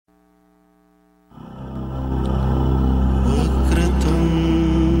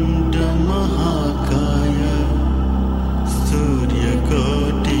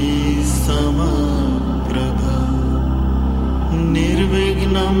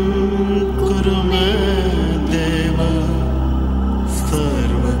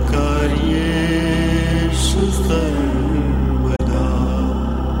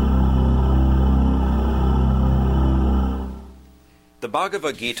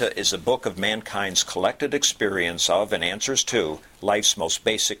Bhagavad Gita is a book of mankind's collected experience of and answers to life's most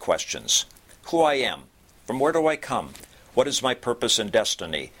basic questions. Who I am, from where do I come, what is my purpose and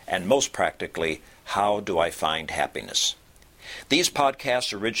destiny, and most practically, how do I find happiness? These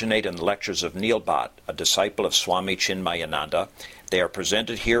podcasts originate in the lectures of Neil Bhatt, a disciple of Swami Chinmayananda. They are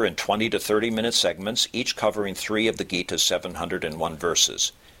presented here in 20 to 30-minute segments, each covering 3 of the Gita's 701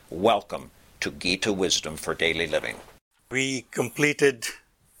 verses. Welcome to Gita Wisdom for Daily Living. We completed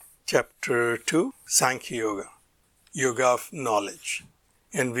Chapter 2, Sankhya Yoga, Yoga of Knowledge.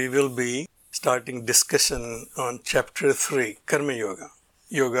 And we will be starting discussion on Chapter 3, Karma Yoga,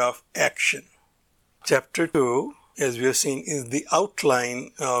 Yoga of Action. Chapter 2, as we have seen, is the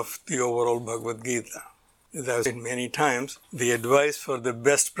outline of the overall Bhagavad Gita. As I've said many times, the advice for the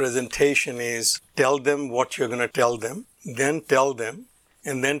best presentation is tell them what you're going to tell them, then tell them,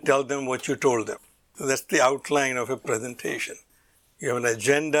 and then tell them what you told them. So that's the outline of a presentation. You have an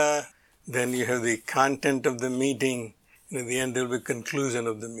agenda, then you have the content of the meeting, and at the end there will be conclusion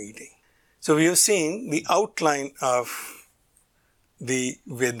of the meeting. So we have seen the outline of the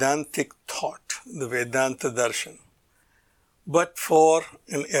Vedantic thought, the Vedanta Darshan. But for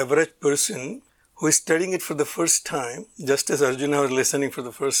an average person who is studying it for the first time, just as Arjuna was listening for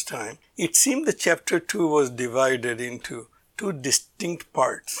the first time, it seemed that chapter 2 was divided into 2 distinct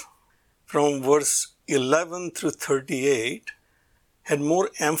parts. From verse 11 through 38 had more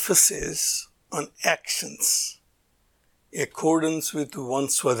emphasis on actions, accordance with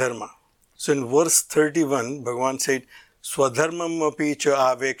one's swadharma. So in verse 31, Bhagavan said, Swadharmam api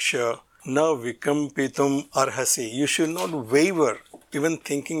cha aveksha na vikampitum arhasi. You should not waver, even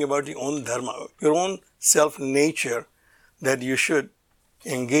thinking about your own dharma, your own self-nature, that you should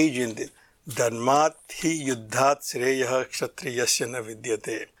engage in this. Dharmat hi yuddhat sreyaha kshatriyasya na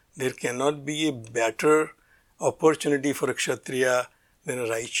vidyate. There cannot be a better opportunity for a kshatriya than a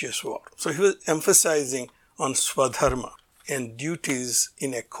righteous war. So he was emphasizing on swadharma and duties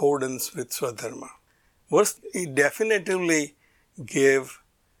in accordance with swadharma. First, he definitively gave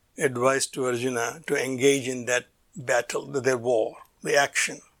advice to Arjuna to engage in that battle, their war, the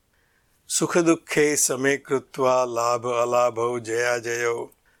action. Sukha dukkhe same krutva labha alabho jaya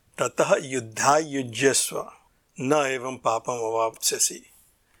jayo tataha yuddha yujyasva na evam papam avapsasi.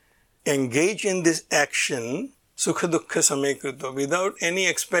 Engage in this action, sukha dukkha same krutva, without any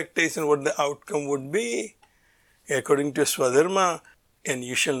expectation what the outcome would be, according to Swadharma, and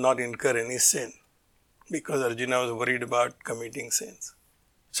you shall not incur any sin. Because Arjuna was worried about committing sins.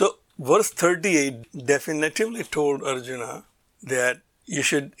 So, verse 38 definitively told Arjuna that you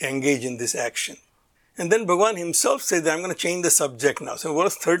should engage in this action. And then Bhagavan himself said that I'm going to change the subject now. So,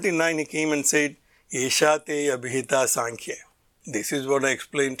 verse 39 he came and said, Esha te abhita Sankhya. This is what I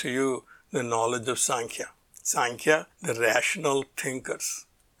explained to you, the knowledge of Sankhya. Sankhya, the rational thinkers.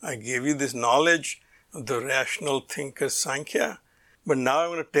 I gave you this knowledge of the rational thinkers, Sankhya. But now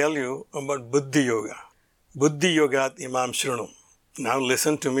I'm going to tell you about Buddhi Yoga. Buddhi Yogat Imam Shrunum. Now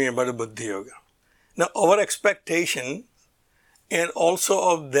listen to me about Buddhi Yoga. Now our expectation and also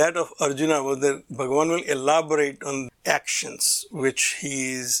of that of Arjuna was that Bhagavan will elaborate on actions which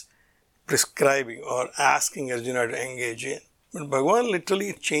he is prescribing or asking Arjuna to engage in. But Bhagavan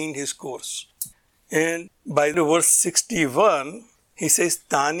literally changed his course. And by the verse 61, he says,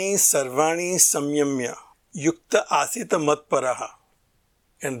 Tani sarvani samyamya yukta asita matparaha.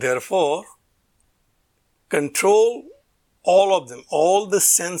 And therefore, control all of them, all the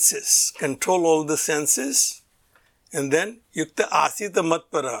senses, control all the senses, and then yukta asita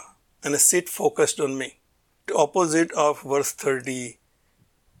matparaha, and sit focused on me. The opposite of verse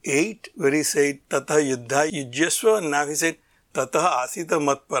 38, where he said, Tata yuddha yujyasva, and now he said, Tata asita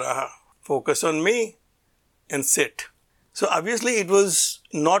matparaha, focus on me and sit. So obviously it was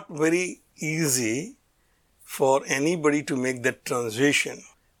not very easy for anybody to make that transition.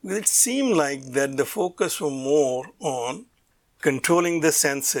 It seemed like that the focus was more on controlling the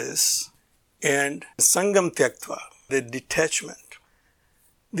senses and sangam tyaktva, the detachment.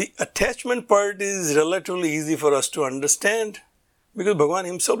 The attachment part is relatively easy for us to understand because Bhagavan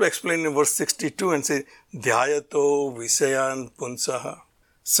himself explained in verse 62 and said, Dhyayato visayan punsaha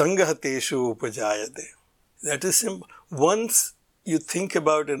sangahateshu upajayate. That is simple. Once you think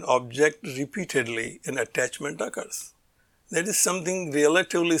about an object repeatedly, an attachment occurs. That is something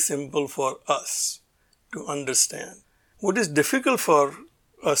relatively simple for us to understand. What is difficult for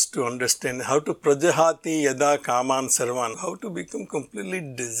us to understand, how to prajahati yada kaman sarvan, how to become completely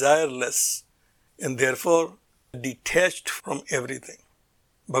desireless and therefore detached from everything.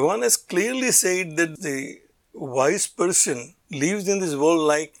 Bhagavan has clearly said that the wise person lives in this world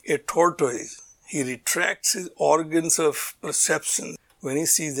like a tortoise. He retracts his organs of perception when he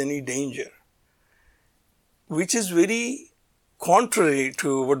sees any danger, which is very contrary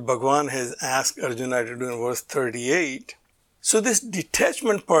to what Bhagavan has asked Arjuna to do in verse 38. So this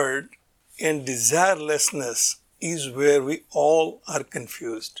detachment part and desirelessness is where we all are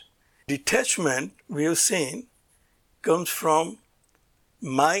confused. Detachment, we have seen, comes from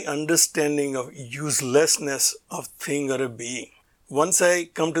my understanding of uselessness of thing or a being. Once I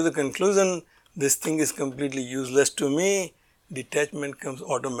come to the conclusion this thing is completely useless to me, detachment comes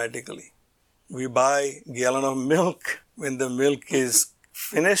automatically. We buy a gallon of milk. When the milk is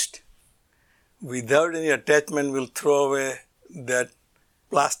finished, without any attachment, we'll throw away that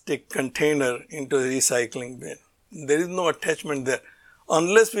plastic container into the recycling bin. There is no attachment there,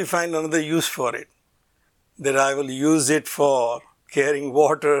 unless we find another use for it. That I will use it for carrying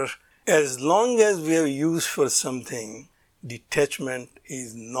water. As long as we have use for something, detachment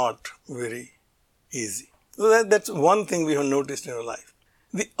is not very easy. So that's one thing we have noticed in our life.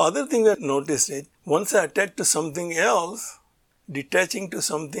 The other thing we have noticed is, once I attach to something else, detaching to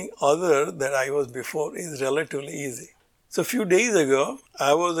something other that I was before is relatively easy. So a few days ago,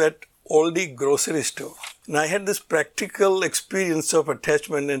 I was at Aldi grocery store, and I had this practical experience of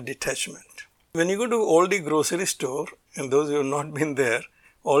attachment and detachment. When you go to Aldi grocery store, and those who have not been there,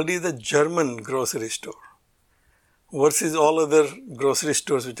 Aldi is a German grocery store versus all other grocery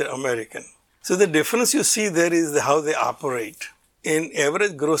stores which are American. So the difference you see there is how they operate. In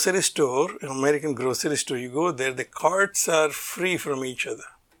average grocery store, American grocery store, you go there, the carts are free from each other.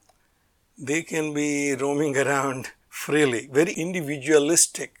 They can be roaming around freely. Very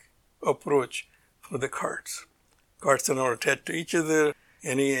individualistic approach for the carts. Carts are not attached to each other.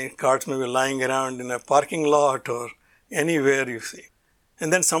 Any carts may be lying around in a parking lot or anywhere you see.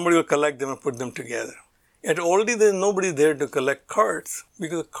 And then somebody will collect them and put them together. At Aldi, there is nobody there to collect carts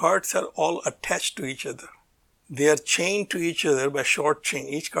because the carts are all attached to each other. They are chained to each other by short chain.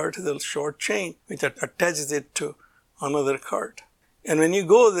 Each cart has a short chain which attaches it to another cart. And when you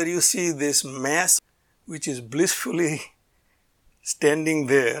go there, you see this mass which is blissfully standing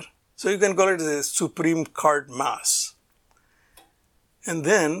there. So you can call it a supreme cart mass. And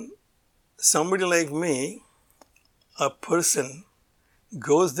then somebody like me, a person,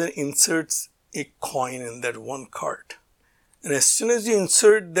 goes there, inserts a coin in that one cart. And as soon as you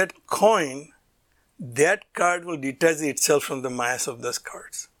insert that coin, that cart will detach itself from the mass of those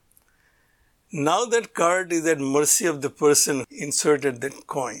carts. Now that cart is at mercy of the person who inserted that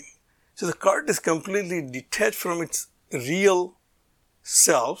coin. So the cart is completely detached from its real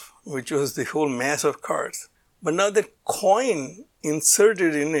self, which was the whole mass of carts. But now that coin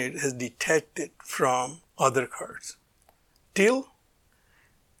inserted in it has detached it from other carts. Till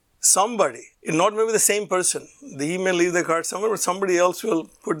somebody, not maybe the same person, he may leave the cart somewhere, but somebody else will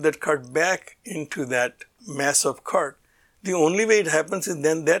put that cart back into that mass of cart. The only way it happens is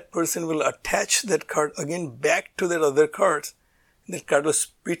then that person will attach that cart again back to that other cart. That cart will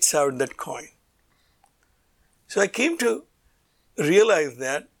spits out that coin. So I came to realize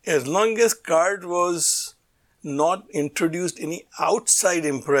that as long as cart was not introduced any outside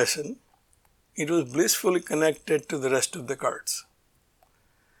impression, it was blissfully connected to the rest of the carts.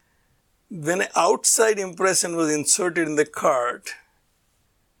 When an outside impression was inserted in the cart,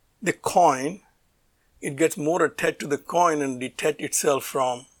 the coin, it gets more attached to the coin and detach itself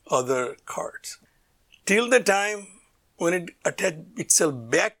from other carts. Till the time when it attaches itself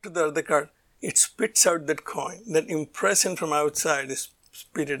back to the other cart, it spits out that coin. That impression from outside is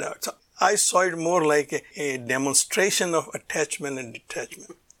spitted out. So I saw it more like a demonstration of attachment and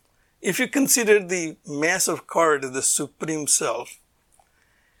detachment. If you consider the mass of cart as the supreme self,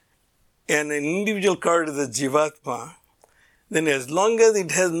 and an individual cart is a jivatma, then as long as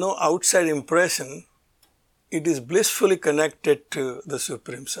it has no outside impression, it is blissfully connected to the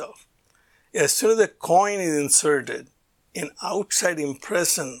Supreme Self. As soon as the coin is inserted, an outside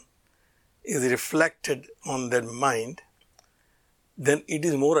impression is reflected on that mind, then it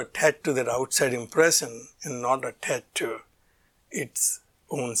is more attached to that outside impression and not attached to its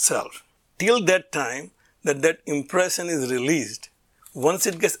own self. Till that time that impression is released, once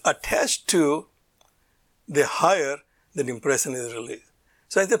it gets attached to the higher, that impression is released.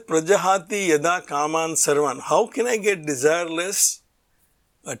 So I said, Prajahati yada kaman sarvan. How can I get desireless?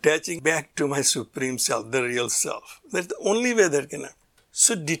 Attaching back to my supreme self, the real self. That's the only way that can happen.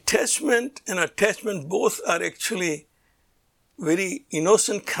 So detachment and attachment both are actually very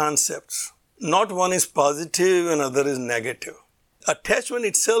innocent concepts. Not one is positive and other is negative. Attachment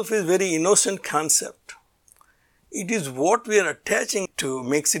itself is very innocent concept. It is what we are attaching to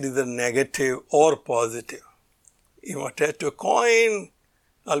makes it either negative or positive. If I attach to a coin,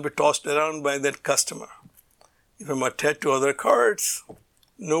 I'll be tossed around by that customer. If I'm attached to other cards,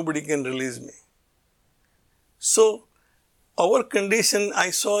 nobody can release me. So, our condition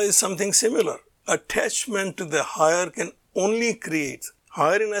I saw is something similar. Attachment to the higher can only create,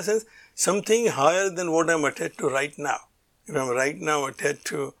 higher in a sense, something higher than what I'm attached to right now. If I'm right now attached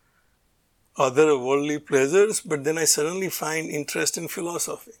to other worldly pleasures, but then I suddenly find interest in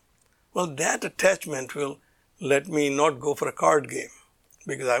philosophy. Well, that attachment will let me not go for a card game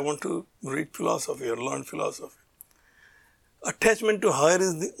because I want to read philosophy or learn philosophy. Attachment to higher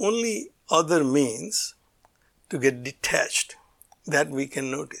is the only other means to get detached that we can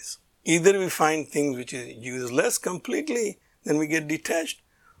notice. Either we find things which is useless completely, then we get detached,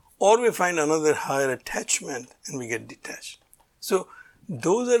 or we find another higher attachment and we get detached. So,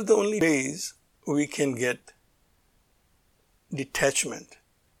 those are the only ways we can get detachment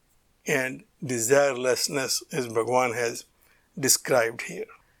and desirelessness as Bhagavan has described here.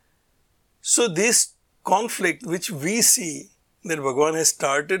 So, this conflict which we see that Bhagavan has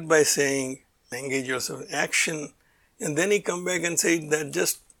started by saying, engage yourself in action, and then he come back and say that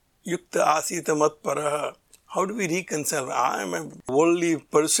just yukta asita mat paraha. How do we reconcile? I am a worldly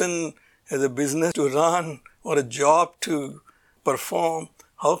person, has a business to run or a job to perform.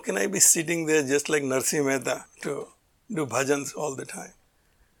 How can I be sitting there just like Narsi Mehta to do bhajans all the time?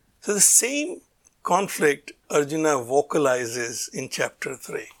 So the same conflict Arjuna vocalizes in chapter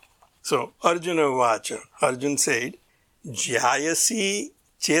 3. So Arjuna vacha, Arjuna said, Jyayasi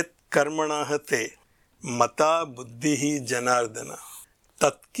chet karmana te mata buddhihi janardana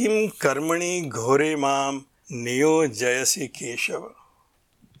tatkim karmani ghore mam niyo jayasi keshava.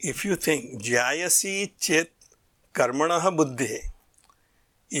 If you think, Jyayasi chet karmana buddhi,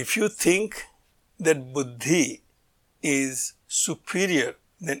 if you think that buddhi is superior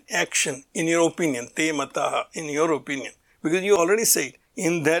than action, in your opinion, te mataha, in your opinion, because you already said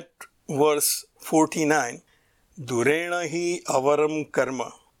in that verse 49, Durena hi avaram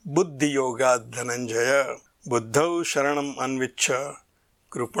karma, buddhi yoga dhananjaya, buddhau sharanam anvicha,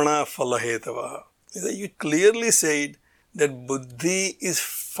 krupana falahetava. You clearly said that buddhi is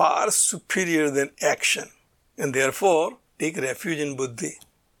far superior than action, and therefore take refuge in buddhi.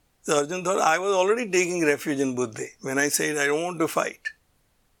 So Arjuna thought, I was already taking refuge in buddhi when I said I don't want to fight.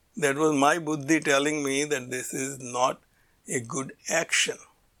 That was my buddhi telling me that this is not a good action.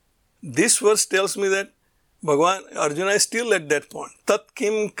 This verse tells me that Bhagavan, Arjuna is still at that point. Tat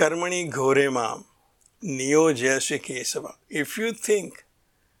kim karmani ghore mam niyo jayasya kesava. If you think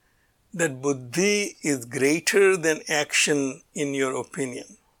that buddhi is greater than action in your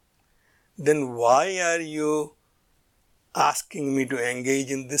opinion, then why are you asking me to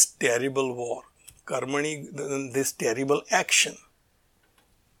engage in this terrible war? Karmani, this terrible action.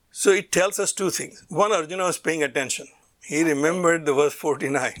 So it tells us two things. One, Arjuna was paying attention. He remembered the verse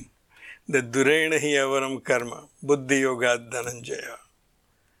 49. The Durena hi avaram karma, buddhi yoga dhananjaya.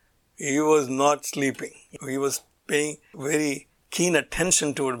 He was not sleeping. He was paying very keen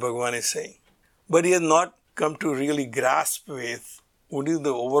attention to what Bhagavan is saying. But he has not come to really grasp with what is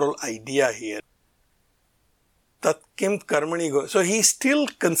the overall idea here. Tat kim karmani go. So he still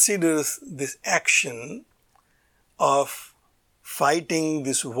considers this action of fighting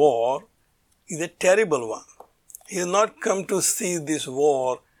this war is a terrible one. He has not come to see this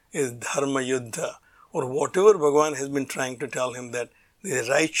war as dharma yuddha or whatever Bhagavan has been trying to tell him, that there is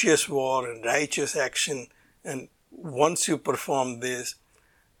righteous war and righteous action, and once you perform this,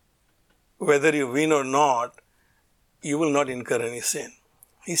 whether you win or not, you will not incur any sin.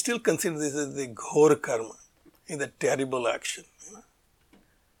 He still considers this as the ghor karma, is a terrible action.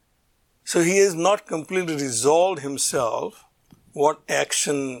 So he has not completely resolved himself what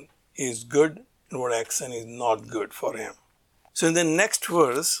action is good and what action is not good for him. So in the next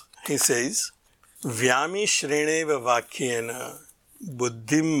verse, he says, Vyami shreneva vakyena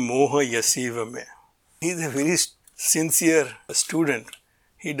buddhim moha yasiva me. He is a very sincere student.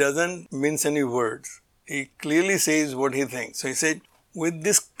 He doesn't mince any words. He clearly says what he thinks. So he said, with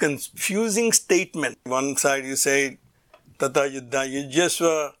this confusing statement, one side you say, Tata yuddha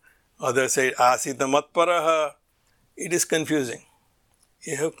yujyasva, other side, asita matparaha, it is confusing.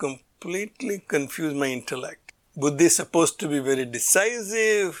 You have completely confused my intellect. Buddhi is supposed to be very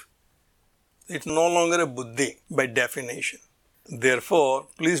decisive. It's no longer a buddhi by definition. Therefore,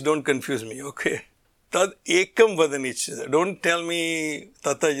 please don't confuse me, okay? Tad ekam vadanichya. Don't tell me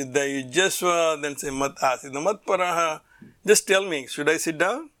tata yuddha yujyasva, then say mat asita mat paraha. Just tell me, should I sit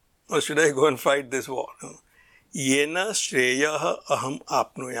down or should I go and fight this war? Yena shreyaha aham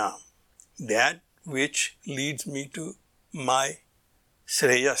apnuyam. That which leads me to my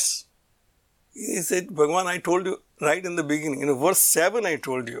shreyas. He said, Bhagavan, I told you right in the beginning, in verse 7 I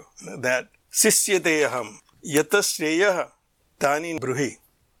told you that Sisyate aham. Yata Shreyah Tani Bruhi.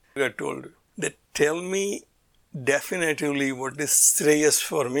 I told you that tell me definitively what is Shreyas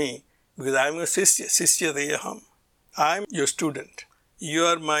for me, because I am a Sishya Deyaham. I am your student. You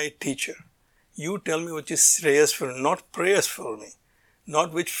are my teacher. You tell me what is Shreyas for me, not prayers for me,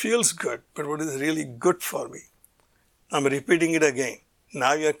 not which feels good, but what is really good for me. I'm repeating it again.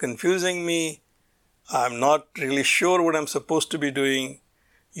 Now you are confusing me. I'm not really sure what I'm supposed to be doing.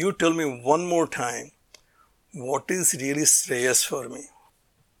 You tell me one more time, what is really Shreyas for me?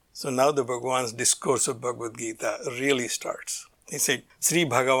 So now the Bhagavan's discourse of Bhagavad Gita really starts. He said, Sri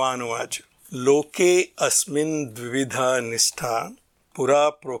Bhagavan Uvacha, Loke asmin dvividha nishtha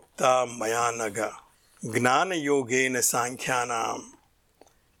pura prokta mayanaga gnana yogena sankhyanam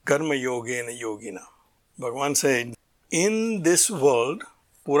karma yogena yogina. Bhagavan said, in this world,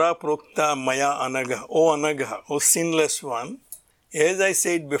 pura prokta maya anaga, O sinless one, as I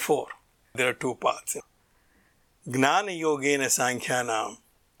said before, there are two paths. Gnana yogena sankhyanam,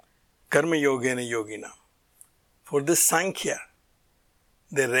 karma yogena yogina. For the Sankhya,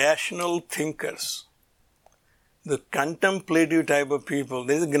 the rational thinkers, the contemplative type of people,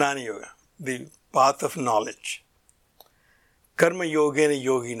 there is Gnana Yoga, the path of knowledge. Karma yogena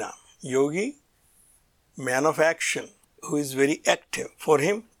yogina. Yogi, man of action, who is very active. For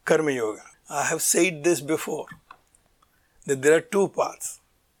him, Karma Yoga. I have said this before, that there are two paths.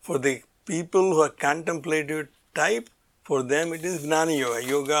 For the people who are contemplative type, for them it is Gnana Yoga,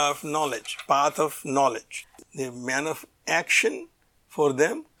 yoga of knowledge, path of knowledge. The man of action, for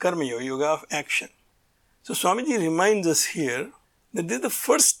them, Karma Yoga, yoga of action. So Swamiji reminds us here that this is the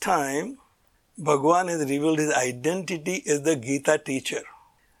first time Bhagavan has revealed his identity as the Gita teacher.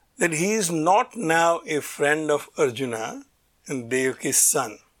 That he is not now a friend of Arjuna and Devaki's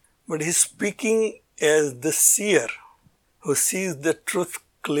son, but he is speaking as the seer who sees the truth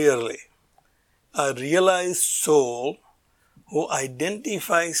clearly. A realized soul who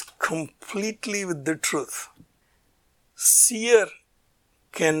identifies completely with the truth. Seer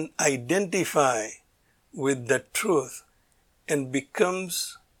can identify with the truth and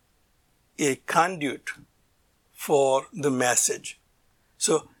becomes a conduit for the message.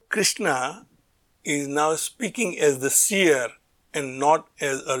 So Krishna is now speaking as the seer and not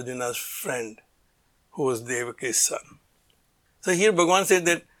as Arjuna's friend, who was Devaki's son. So here Bhagavan said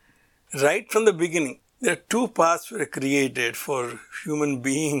that right from the beginning, there are two paths were created for human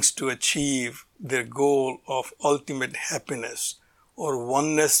beings to achieve their goal of ultimate happiness or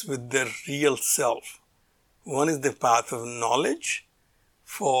oneness with their real self. One is the path of knowledge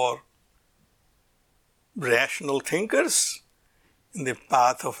for rational thinkers, and the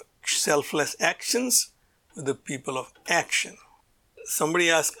path of selfless actions for the people of action. Somebody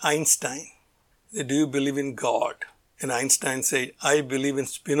asked Einstein, do you believe in God? And Einstein said, I believe in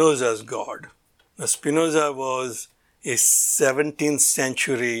Spinoza's God. Now, Spinoza was a 17th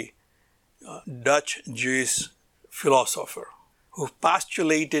century Dutch Jewish philosopher who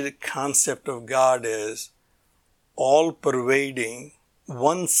postulated a concept of God as all-pervading,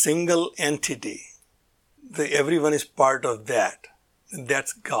 one single entity. Everyone is part of that. And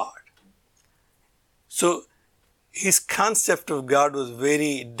that's God. So his concept of God was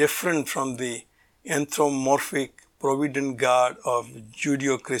very different from the anthropomorphic provident God of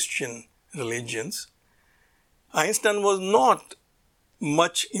Judeo-Christian religions. Einstein was not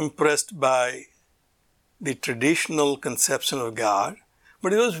much impressed by the traditional conception of God,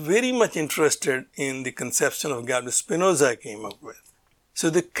 but he was very much interested in the conception of God that Spinoza came up with. So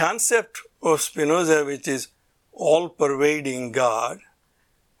the concept of Spinoza, which is all-pervading God,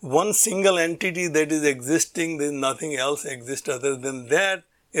 one single entity that is existing, there is nothing else exists other than that.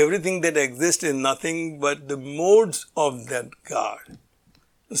 Everything that exists is nothing but the modes of that God.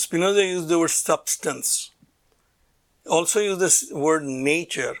 Spinoza used the word substance, also used the word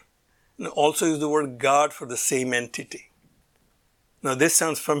nature, and also used the word God for the same entity. Now this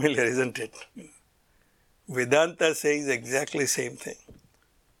sounds familiar, isn't it? Vedanta says exactly the same thing.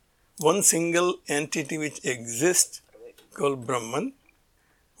 One single entity which exists, called Brahman,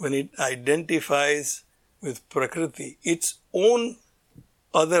 when it identifies with Prakriti, its own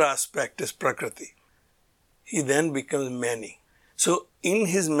other aspect is Prakriti. He then becomes many. So in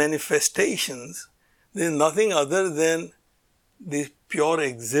his manifestations, there is nothing other than the pure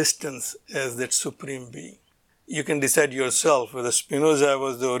existence as that supreme being. You can decide yourself whether Spinoza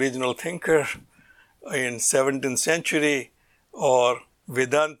was the original thinker in 17th century or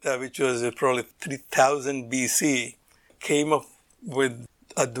Vedanta, which was probably 3000 BC, came up with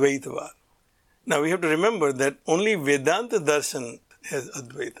Advaitavad. Now we have to remember that only Vedanta Darshan has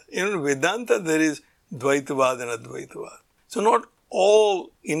Advaita. In Vedanta there is Dvaitavad and Advaitavad. So not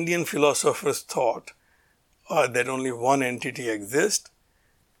all Indian philosophers thought that only one entity exists.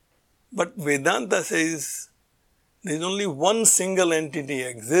 But Vedanta says there is only one single entity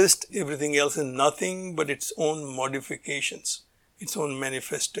exists, everything else is nothing but its own modifications, its own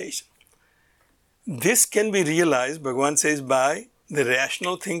manifestation. This can be realized, Bhagavan says, by the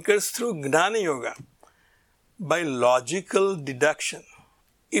rational thinkers through Gnana Yoga, by logical deduction.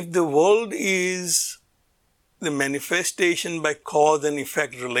 If the world is the manifestation by cause and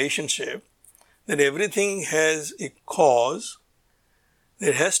effect relationship, that everything has a cause,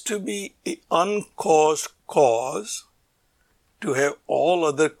 there has to be an uncaused cause to have all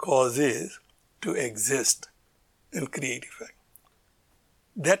other causes to exist and create effect.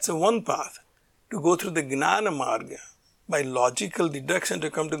 That's one path. To go through the Gnana Marga, by logical deduction to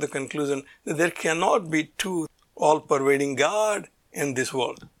come to the conclusion that there cannot be two all-pervading God in this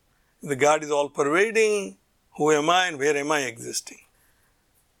world. If the God is all-pervading, who am I and where am I existing?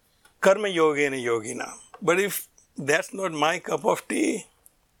 Karma yogena yogina. But if that's not my cup of tea,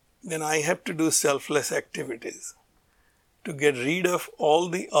 then I have to do selfless activities to get rid of all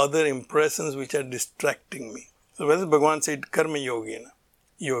the other impressions which are distracting me. So as Bhagavan said, karma yogina.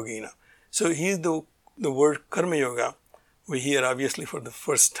 So here's the word karma yoga we hear obviously for the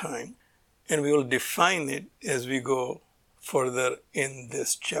first time, and we will define it as we go further in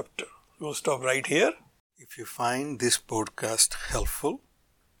this chapter. We'll stop right here. If you find this podcast helpful,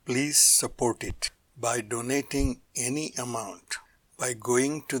 please support it by donating any amount by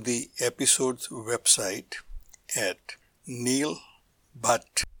going to the episode's website at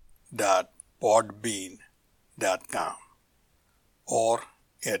neilbhatt.podbean.com or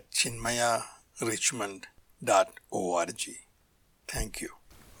at chinmayarichmond.org. Thank you.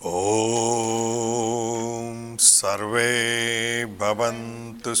 Om Sarve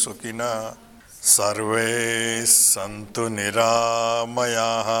Bhavantu Sukhina Sarve Santu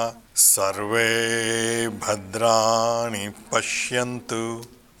Niramayaha Sarve Bhadrani Pashyantu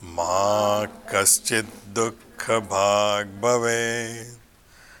Ma Kaschid Dukkha Bhag Bhave.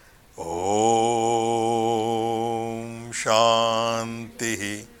 Om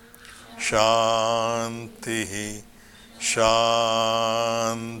Shanti Shanti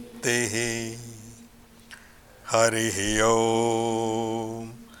Shanti. Harihi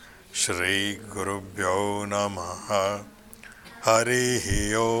Om. Shri Gurubhyo Namaha.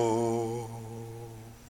 Harihi Om.